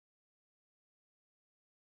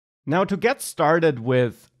Now, to get started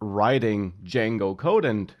with writing Django code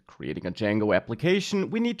and creating a Django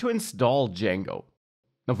application, we need to install Django.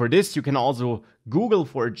 Now, for this, you can also Google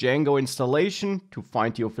for Django installation to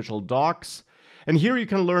find the official docs. And here you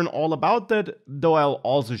can learn all about that, though I'll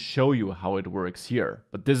also show you how it works here.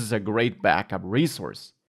 But this is a great backup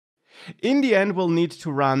resource. In the end, we'll need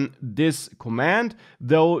to run this command,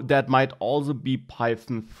 though that might also be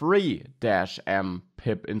python 3-m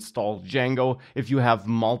pip install Django if you have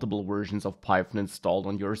multiple versions of Python installed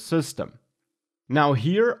on your system. Now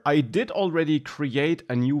here, I did already create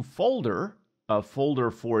a new folder, a folder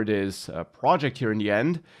for this project here in the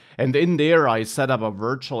end, and in there I set up a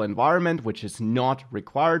virtual environment, which is not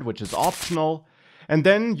required, which is optional, and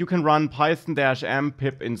then you can run python-m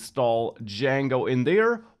pip install Django in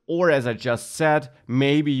there. Or as I just said,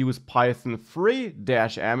 maybe use python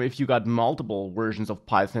 3-m if you got multiple versions of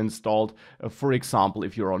Python installed. For example,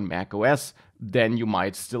 if you're on Mac OS, then you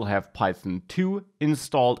might still have Python 2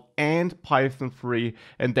 installed and Python 3,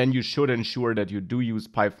 and then you should ensure that you do use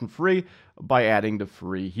Python 3 by adding the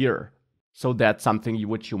 3 here. So that's something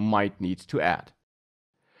which you might need to add.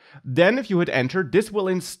 Then if you hit enter, this will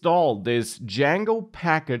install this Django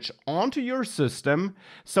package onto your system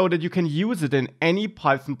so that you can use it in any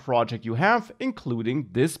Python project you have, including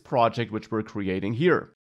this project which we're creating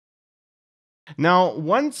here. Now,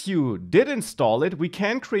 once you did install it, we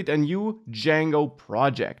can create a new Django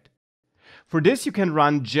project. For this, you can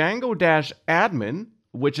run django-admin,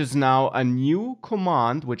 which is now a new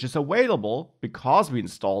command which is available because we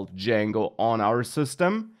installed Django on our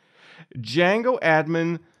system.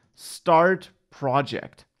 Django-admin start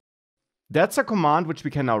project. That's a command which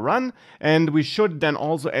we can now run, and we should then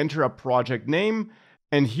also enter a project name.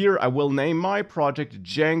 And here I will name my project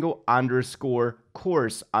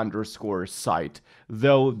Django_course_site.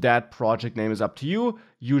 Though that project name is up to you,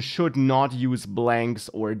 you should not use blanks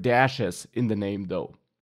or dashes in the name though.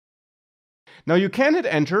 Now you can hit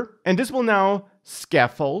enter, and this will now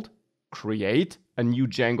scaffold, create a new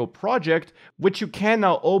Django project, which you can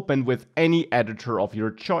now open with any editor of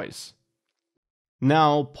your choice.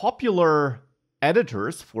 Now, popular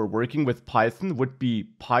editors for working with Python would be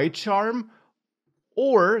PyCharm,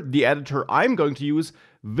 or the editor I'm going to use,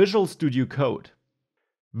 Visual Studio Code.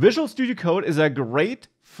 Visual Studio Code is a great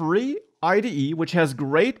free IDE which has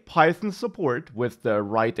great Python support with the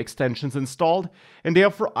right extensions installed, and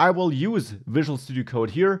therefore I will use Visual Studio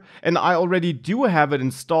Code here, and I already do have it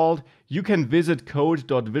installed. You can visit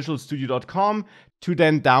code.visualstudio.com to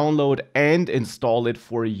then download and install it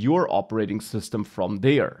for your operating system from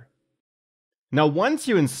there. Now once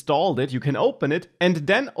you installed it, you can open it and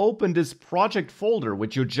then open this project folder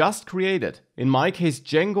which you just created. In my case,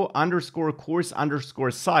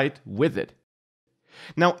 Django_course_site with it.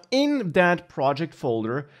 Now in that project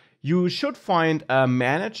folder, you should find a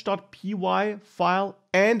manage.py file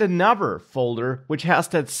and another folder which has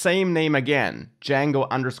that same name again,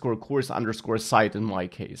 Django_course_site in my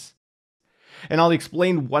case. And I'll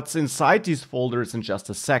explain what's inside these folders in just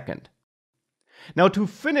a second. Now to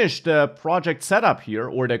finish the project setup here,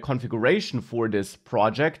 or the configuration for this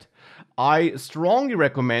project, I strongly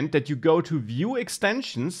recommend that you go to View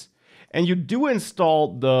Extensions and you do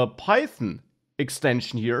install the Python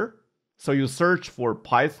extension here. So you search for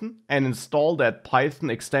Python and install that Python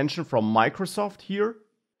extension from Microsoft here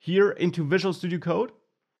into Visual Studio Code.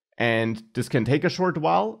 And this can take a short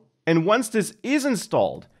while. And once this is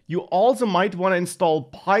installed, you also might want to install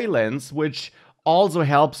Pylance, which also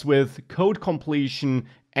helps with code completion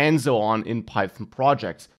and so on in Python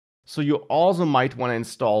projects. So you also might want to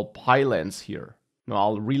install Pylance here. Now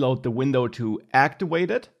I'll reload the window to activate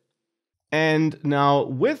it. And now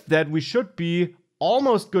with that, we should be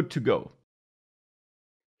almost good to go.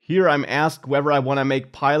 Here I'm asked whether I want to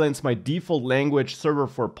make Pylance my default language server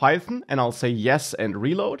for Python, and I'll say yes and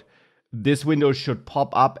reload. This window should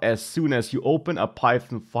pop up as soon as you open a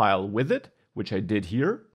Python file with it, which I did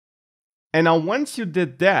here. And now once you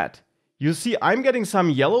did that, you see I'm getting some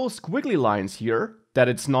yellow squiggly lines here that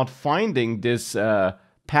it's not finding this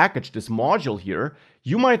package, this module here.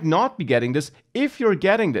 You might not be getting this. If you're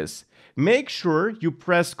getting this, make sure you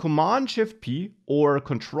press Command-Shift-P or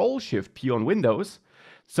Control-Shift-P on Windows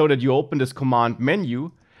so that you open this command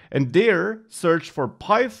menu, and there search for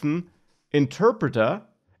Python interpreter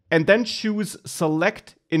and then choose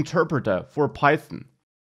Select Interpreter for Python.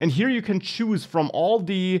 And here you can choose from all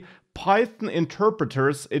the Python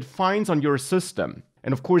interpreters it finds on your system.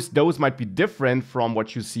 And of course, those might be different from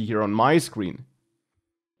what you see here on my screen.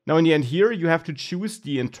 Now in the end here, you have to choose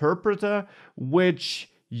the interpreter which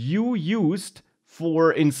you used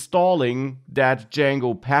for installing that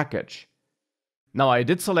Django package. Now I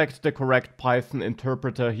did select the correct Python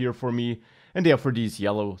interpreter here for me, and therefore these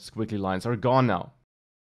yellow squiggly lines are gone now.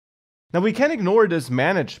 Now we can ignore this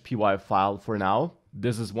manage py file for now.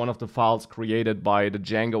 This is one of the files created by the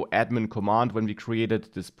Django admin command when we created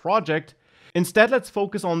this project. Instead, let's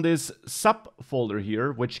focus on this subfolder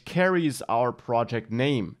here, which carries our project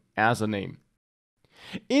name as a name.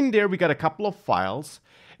 In there, we got a couple of files.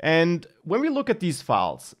 And when we look at these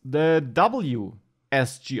files, the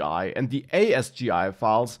WSGI and the ASGI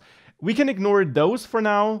files, we can ignore those for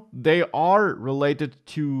now. They are related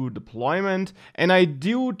to deployment, and I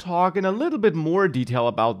do talk in a little bit more detail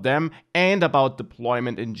about them and about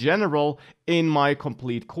deployment in general in my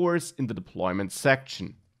complete course in the deployment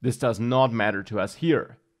section. This does not matter to us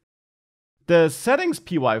here. The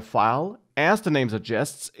settings.py file, as the name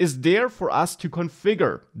suggests, is there for us to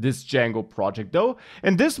configure this Django project though,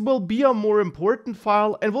 and this will be a more important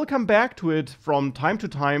file, and we'll come back to it from time to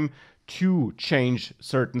time to change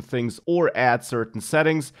certain things or add certain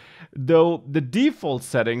settings, though the default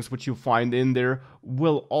settings which you find in there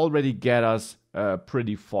will already get us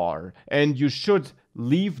pretty far, and you should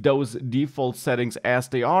leave those default settings as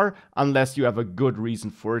they are unless you have a good reason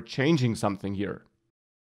for changing something here.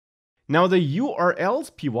 Now the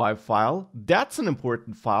URLs.py file, that's an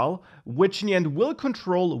important file, which in the end will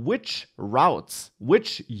control which routes,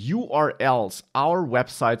 which URLs our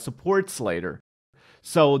website supports later.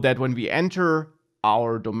 So that when we enter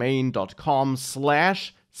our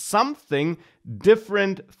domain.com/something,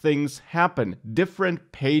 different things happen.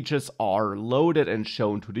 Different pages are loaded and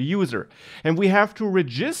shown to the user. And we have to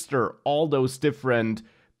register all those different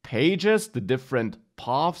pages, the different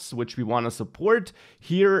paths which we want to support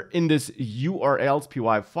here in this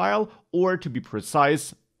URLs.py file, or to be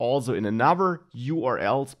precise, also in another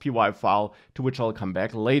URLs.py file to which I'll come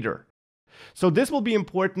back later. So this will be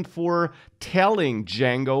important for telling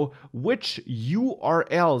Django which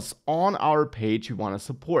URLs on our page we want to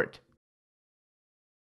support.